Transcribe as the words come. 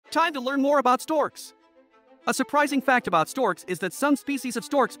Time to learn more about storks. A surprising fact about storks is that some species of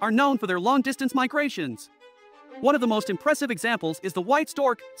storks are known for their long-distance migrations. One of the most impressive examples is the white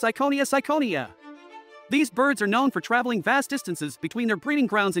stork, Ciconia ciconia. These birds are known for traveling vast distances between their breeding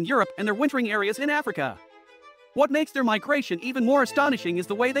grounds in Europe and their wintering areas in Africa. What makes their migration even more astonishing is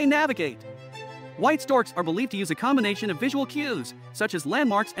the way they navigate. White storks are believed to use a combination of visual cues, such as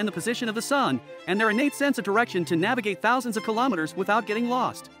landmarks and the position of the sun, and their innate sense of direction to navigate thousands of kilometers without getting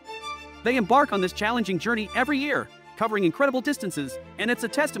lost. They embark on this challenging journey every year, covering incredible distances, and it's a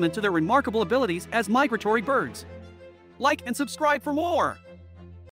testament to their remarkable abilities as migratory birds. Like and subscribe for more!